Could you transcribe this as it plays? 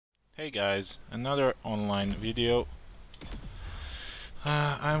Hey guys, another online video.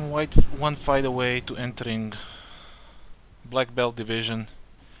 I'm one fight away to entering black belt division,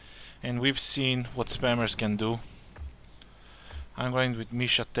 and we've seen what spammers can do. I'm going with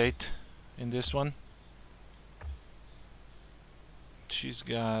Misha Tate in this one. She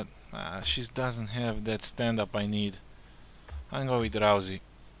doesn't have that stand-up I need. I'm going with Rousey.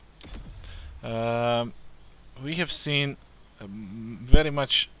 We have seen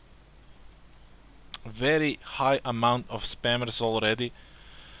very high amount of spammers already.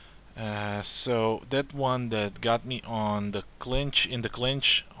 So that one that got me on the clinch,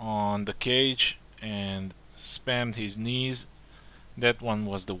 on the cage, and spammed his knees, that one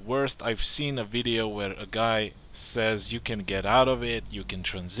was the worst. I've seen a video where a guy says you can get out of it, you can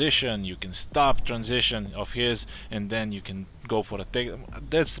transition, you can stop transition of his, and then you can go for a take.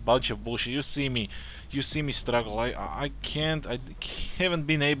 That's a bunch of bullshit. You see me struggle. I haven't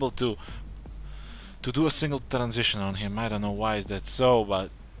been able to do a single transition on him. I don't know why is that so,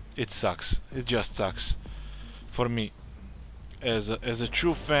 but it sucks. It just sucks for me. As a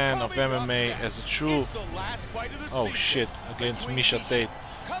true fan of MMA, as a true shit, against Misha Tate.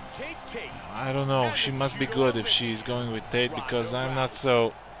 I don't know. She must be good if she's going with Tate, because I'm not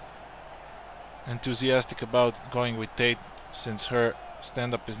so enthusiastic about going with Tate, since her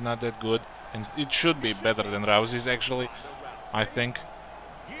stand-up is not that good, and it should be better than Rousey's actually, I think.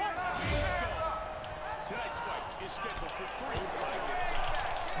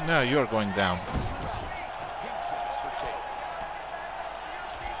 No, you're going down.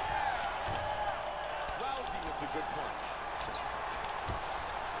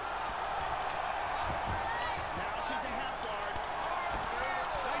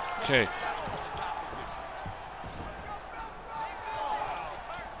 Okay.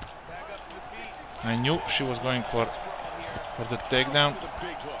 I knew she was going for the takedown.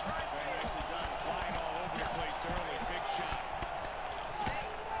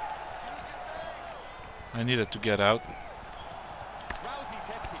 I needed to get out.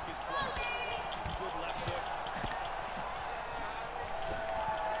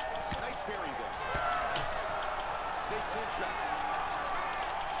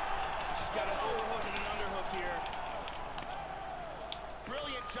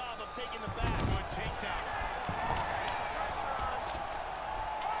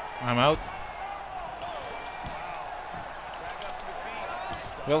 I'm out.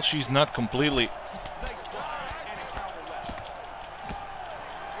 Well, she's not completely.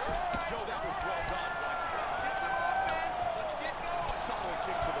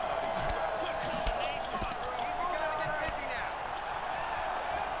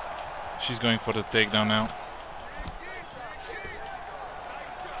 She's going for the takedown now.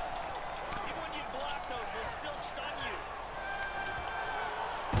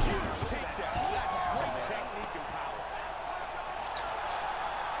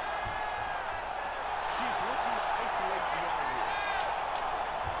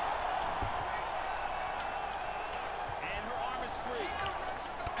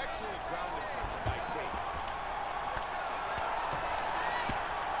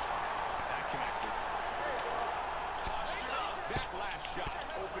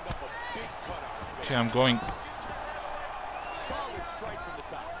 Okay, I'm going.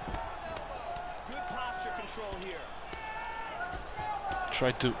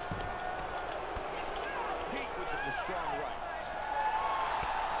 Try to.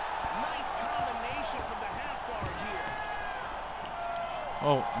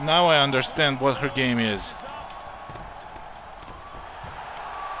 Oh, now I understand what her game is.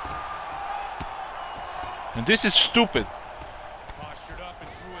 And this is stupid.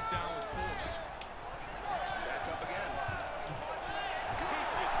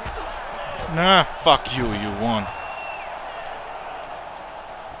 Nah, fuck you, you won.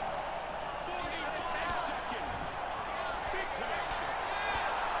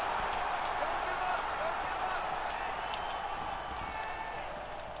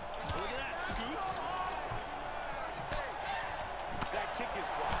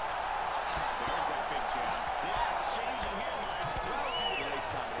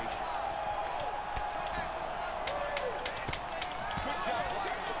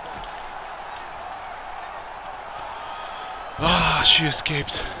 Ah, she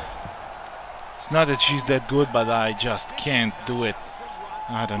escaped. It's not that she's that good, but I just can't do it.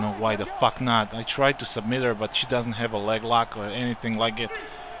 I don't know why the fuck not. I tried to submit her, but she doesn't have a leg lock or anything like it,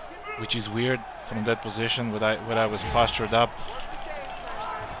 which is weird from that position where I was postured up.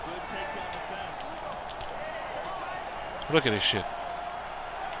 Look at this shit.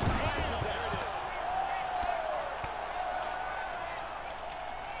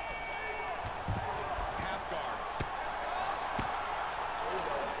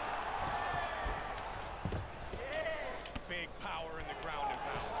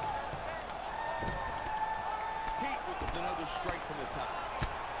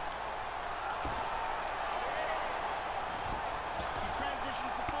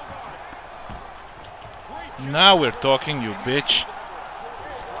 Now we're talking, you bitch.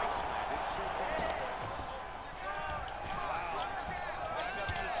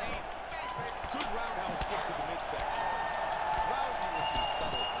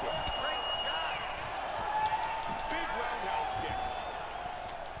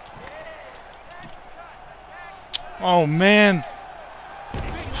 Oh man.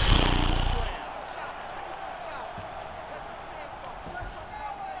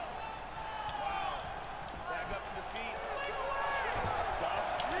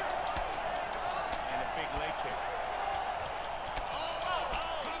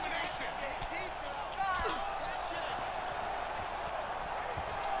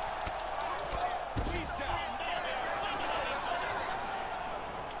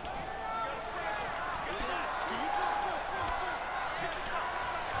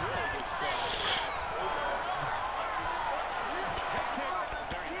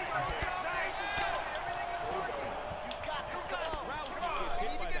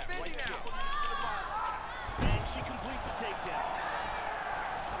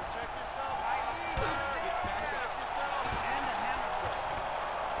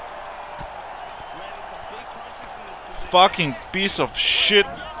 Fucking piece of shit.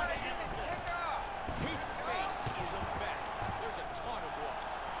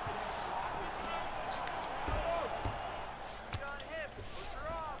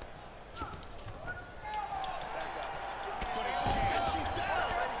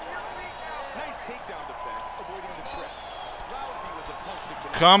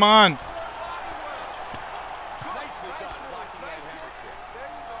 Come on.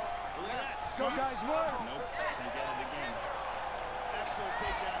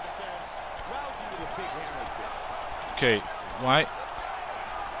 Okay, why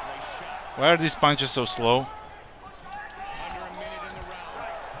are these punches so slow?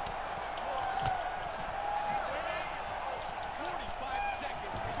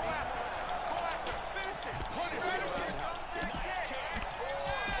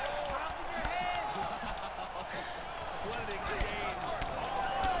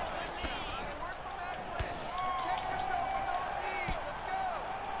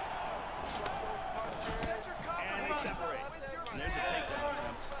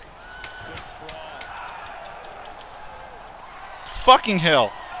 Fucking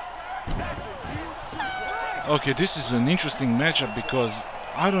hell. Okay, this is an interesting matchup because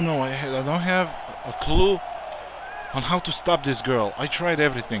I don't know, I don't have a clue on how to stop this girl. I tried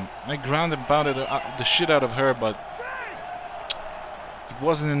everything. I ground and pounded the shit out of her, but it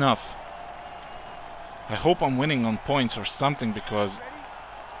wasn't enough. I hope I'm winning on points or something because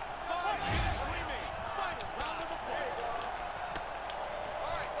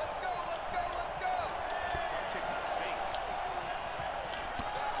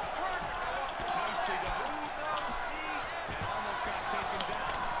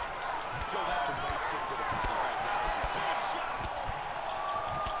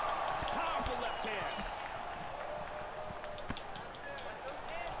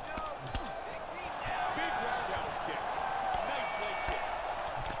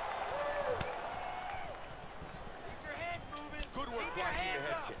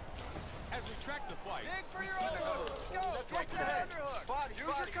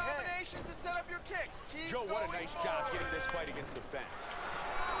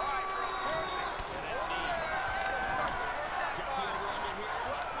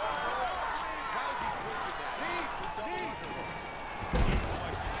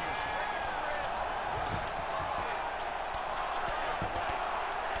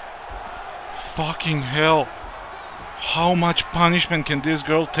fucking hell. How much punishment can this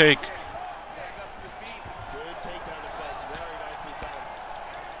girl take?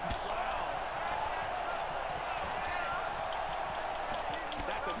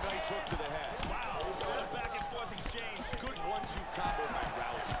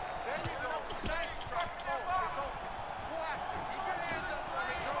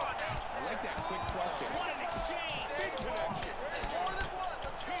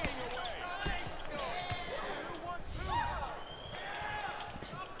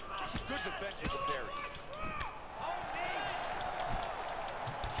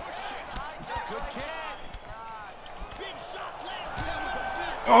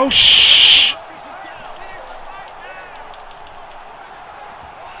 Oh shh!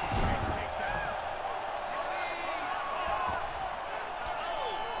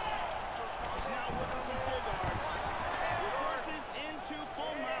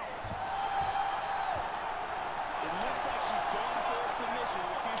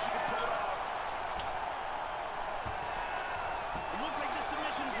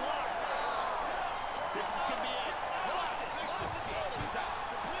 This is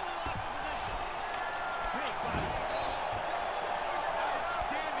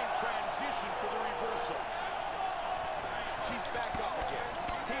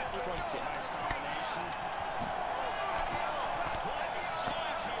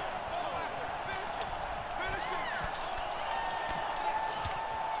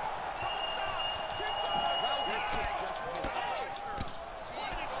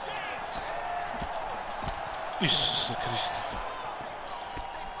Исусе Христе.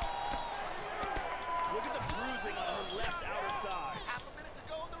 Look at the bruising on her left outer thigh. Half a minute to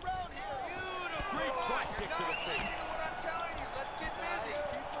go in the round here. Beautiful. Great front kick to the face. You know what I'm telling you? Let's get busy.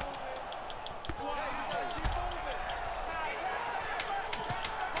 Keep moving. Wow. You gotta keep moving.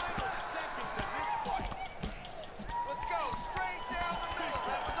 10 seconds of this fight. Let's go. Straight down the middle.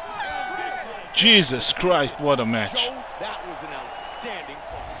 That was all. Jesus Christ, what a match. That was an outstanding fight.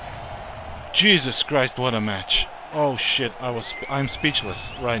 Jesus Christ, what a match. Oh shit, I'm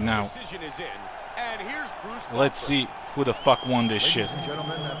speechless right now. Let's see who the fuck won this shit. Ladies and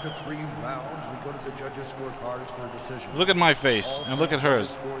gentlemen, after 3 rounds, we go to the judges' scorecards for a decision. Look at my face and look at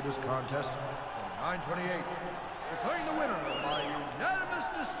hers. Score this contest 928. Declaring the winner by unanimous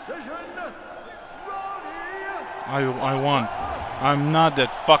decision, Ronnie. I won. I'm not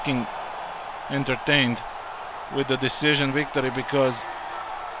that fucking entertained with the decision victory because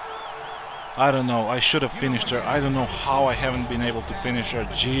I don't know, I should have finished her. I don't know how I haven't been able to finish her.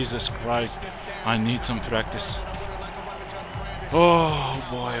 Jesus Christ, I need some practice. Oh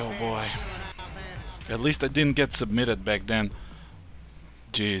boy, oh boy. At least I didn't get submitted back then.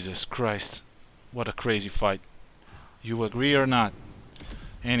 Jesus Christ, what a crazy fight. You agree or not?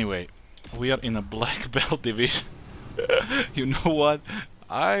 Anyway, we are in a black belt division. You know what?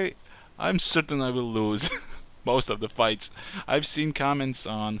 I'm certain I will lose most of the fights. I've seen comments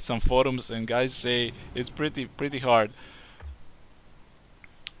on some forums and guys say it's pretty hard.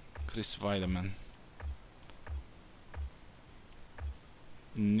 Chris Weideman.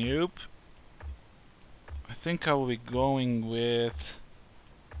 Nope. I think I will be going with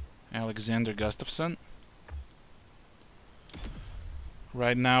Alexander Gustafsson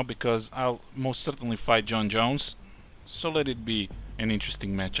right now because I'll most certainly fight John Jones. So let it be an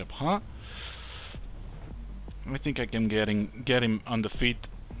interesting matchup, huh? I think I can get him on the feet.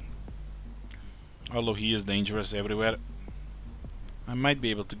 Although he is dangerous everywhere, I might be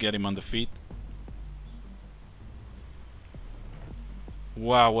able to get him on the feet.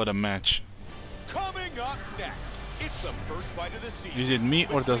 Wow, what a match. Coming up next, it's the first fight of the season. Is it me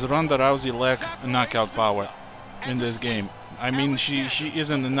or does Ronda Rousey lack knockout power in this game? I mean, she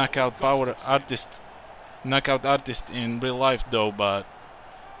isn't a knockout artist in real life though, but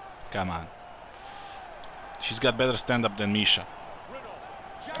come on. She's got better stand-up than Misha.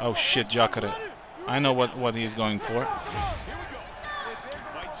 Oh shit, Jacare. I know what he's going for.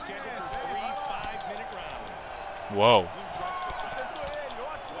 Whoa.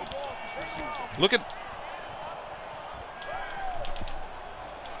 Look at...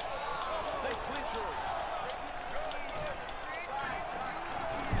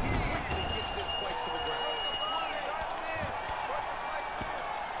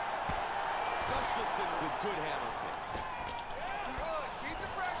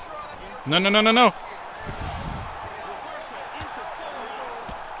 No, no, no, no, no.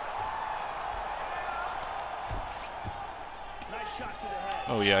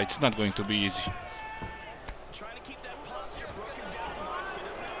 Oh yeah, it's not going to be easy.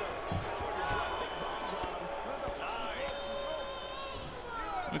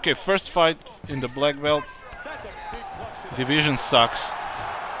 Okay, first fight in the black belt. Division sucks.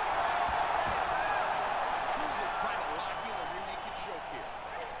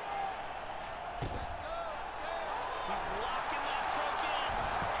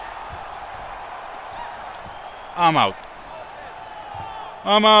 I'm out.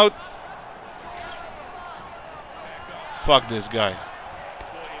 I'm out. Fuck this guy.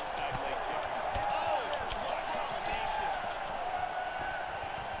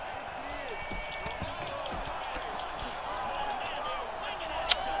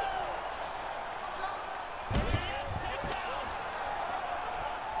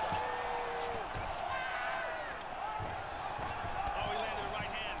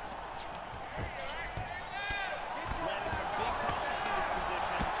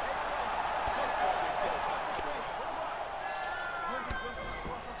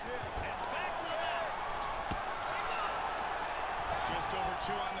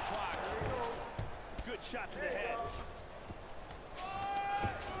 Shot to the head.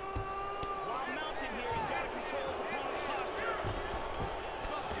 While mounting here, he's got to control his opponent's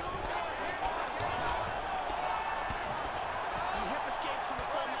posture. The hip escapes from the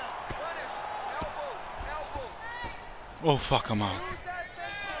front. Punish. Elbows. Oh fuck, I'm out.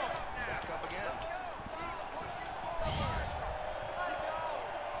 Back up again. Oh,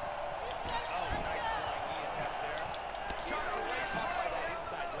 nice flying knee attack there. Caught by that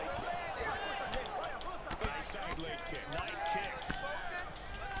inside leg kick. Inside leg kick. Nice kicks. Focus.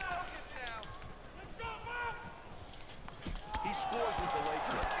 Let's focus now. He scores with the leg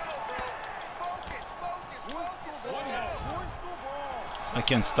kick. Let's go, bro. Focus, focus, focus. I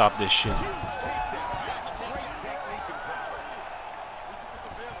can't stop this shit.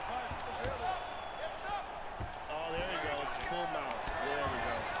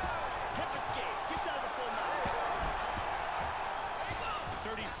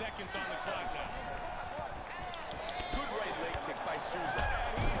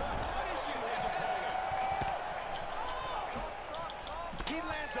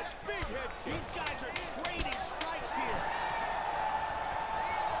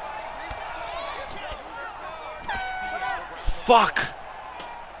 Fuck!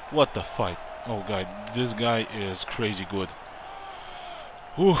 What the fight? Oh god, this guy is crazy good.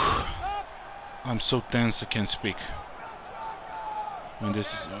 Whew. I'm so tense I can't speak. And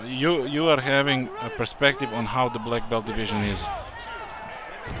this is you are having a perspective on how the black belt division is.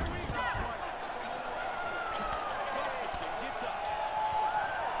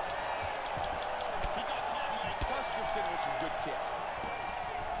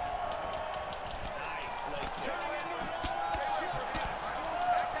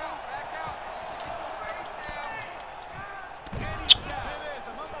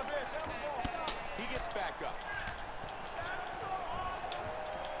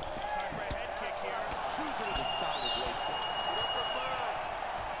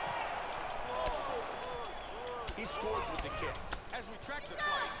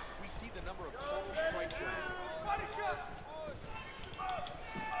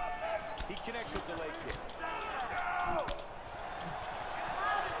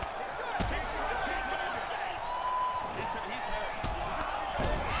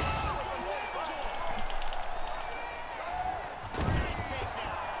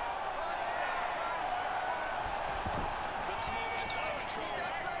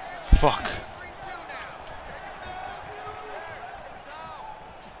 Fuck.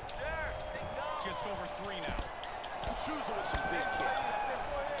 Just over 3 now. Souza with some big kicks.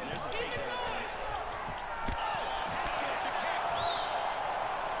 And there's a takedown.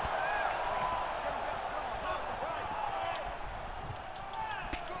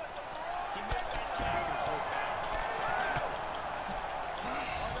 He missed that kick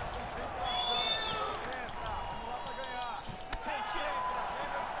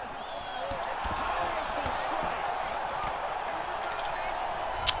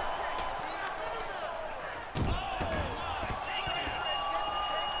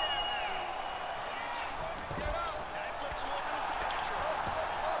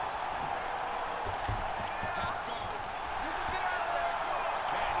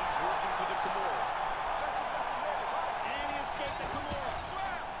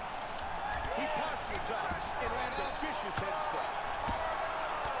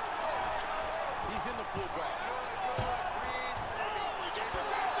and pulled back.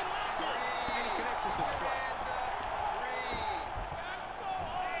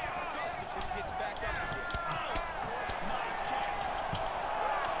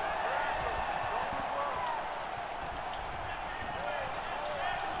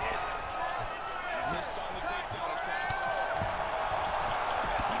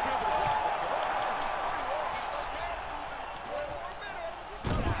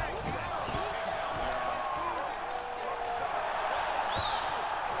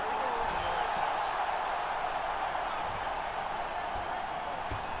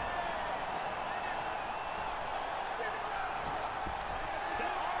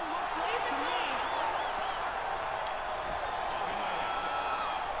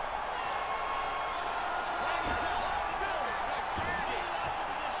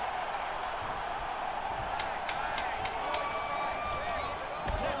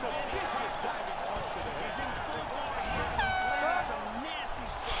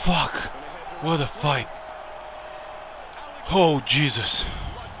 Fuck! What a fight! Oh Jesus!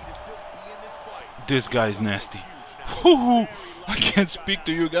 This guy's nasty. Whoo! I can't speak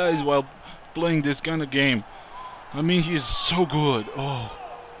to you guys while playing this kind of game. I mean, he's so good. Oh!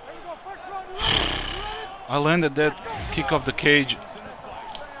 I landed that kick off the cage.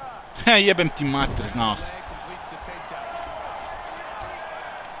 Jebem ti mater, znao se.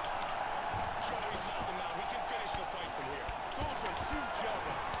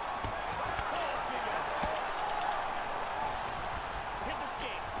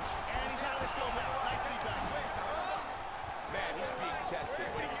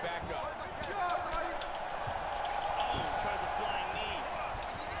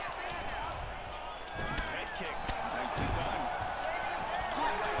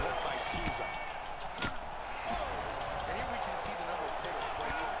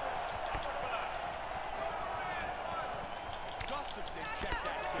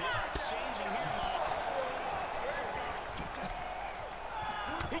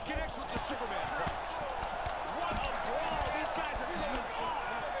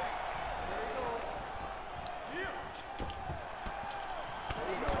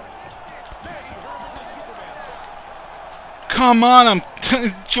 come on, I'm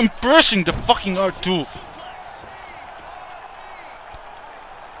pressing the fucking R2.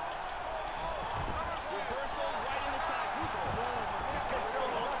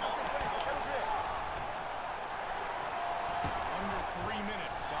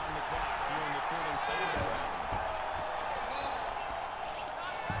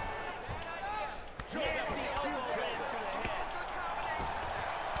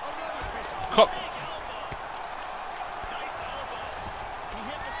 Ho-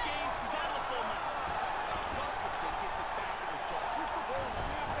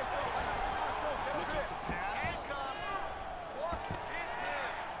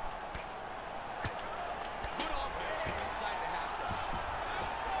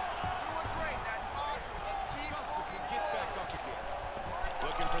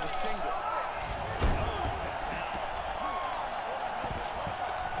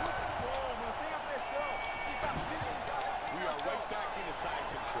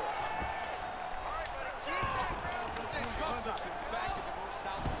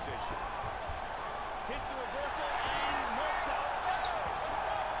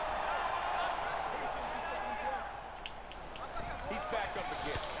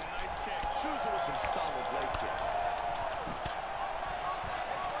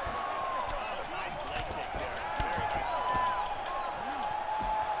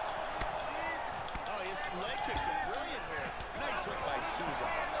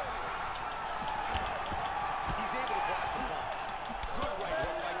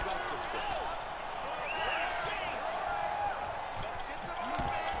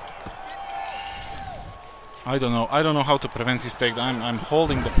 I don't know. I don't know how to prevent his takedown. I'm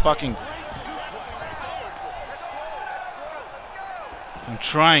holding the fucking. I'm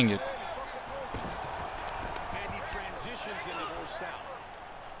trying it.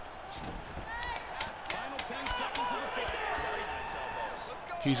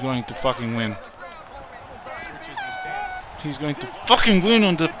 He's going to fucking win. He's going to fucking win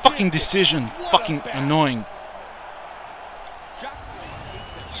on the fucking decision. Fucking annoying.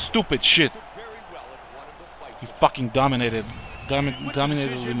 Stupid shit. He fucking dominated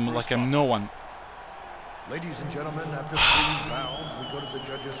him like I'm no one. Ladies and gentlemen, after 3 rounds, we go to the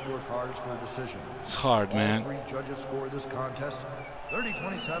judges' scorecards for a decision. It's hard, man. All 3 judges score this contest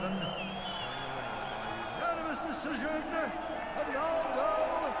 30-27. Unanimous decision.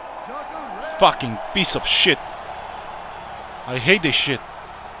 Fucking piece of shit. I hate this shit.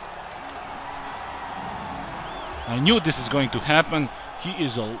 I knew this is going to happen. He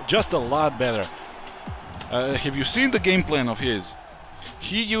is just a lot better. Have you seen the game plan of his?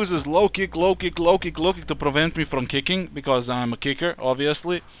 He uses low kick, low kick, low kick, low kick to prevent me from kicking because I'm a kicker,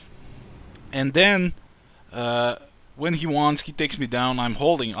 obviously. And then when he wants, he takes me down. I'm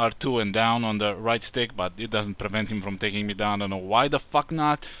holding R2 and down on the right stick, but it doesn't prevent him from taking me down. I don't know why the fuck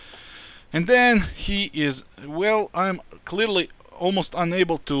not. And then he is, well, I'm clearly almost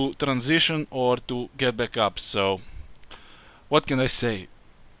unable to transition or to get back up. So what can I say?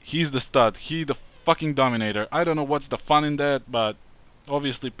 He's the stud. He the fucking dominator. I don't know what's the fun in that, but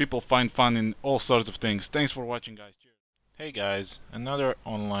obviously people find fun in all sorts of things. Thanks for watching, guys. Cheers. Hey guys, another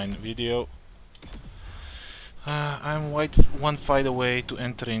online video. I'm one fight away to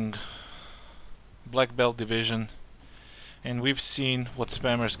entering black belt division, and we've seen what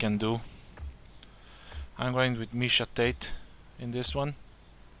spammers can do. I'm going with Misha Tate in this one.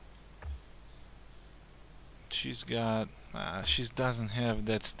 She's got she doesn't have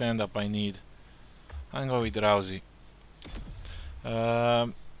that stand-up I need. I'm going with Rousey.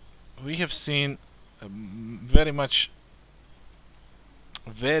 We have seen very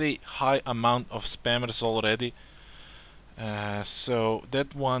high amount of spammers already. So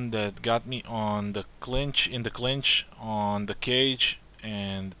that one that got me on the clinch, on the cage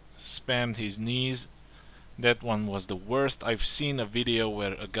and spammed his knees, that one was the worst. I've seen a video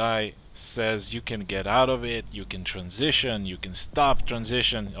where a guy says you can get out of it, you can transition, you can stop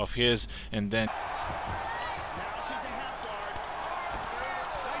transition of his, and then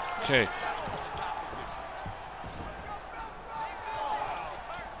okay.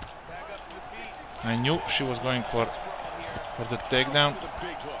 I knew she was going for the takedown.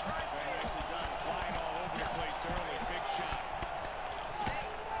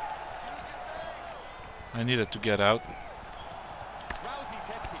 I needed to get out.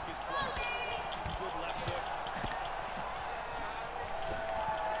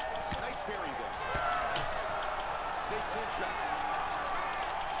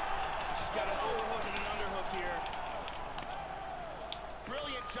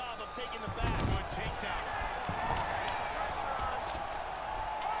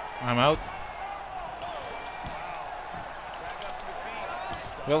 I'm out.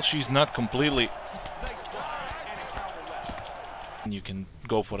 Well, she's not completely. Nice block and a counter left. You can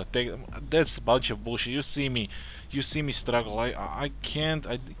go for a take. That's a bunch of bullshit. You see me struggle. I can't.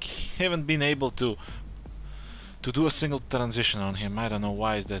 I haven't been able to do a single transition on him. I don't know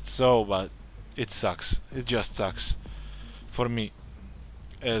why is that so, but it sucks. It just sucks for me.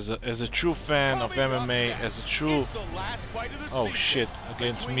 As a true fan of MMA, as a true shit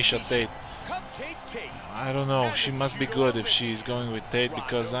against Misha Tate. I don't know. She must be good if she's going with Tate,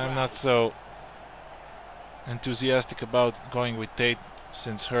 because I'm not so enthusiastic about going with Tate,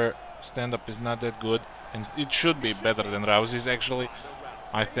 since her stand-up is not that good, and it should be better than Rousey's actually,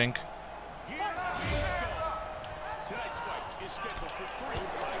 I think.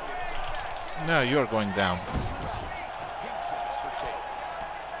 No, you're going down.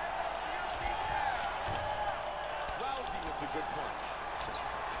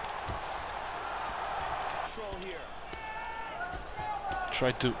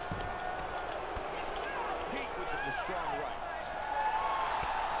 Try to.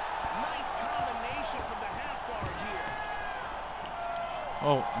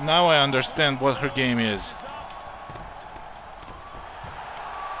 Oh, now I understand what her game is.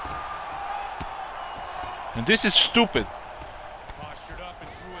 And this is stupid. Postured up and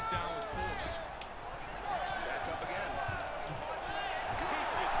threw it down with force. Back up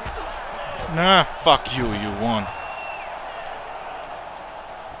again. Nah, fuck you, you won.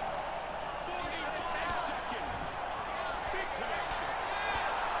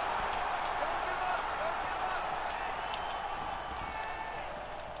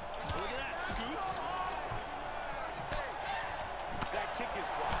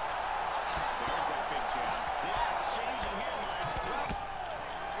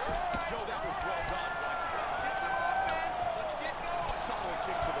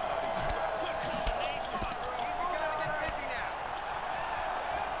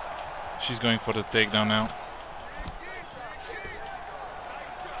 She's going for the takedown now.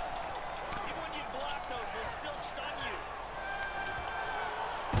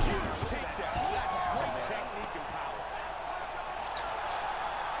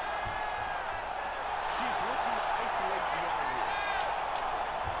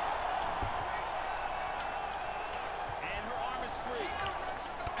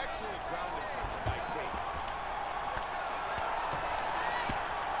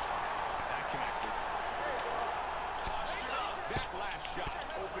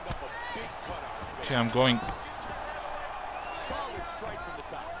 Okay, I'm going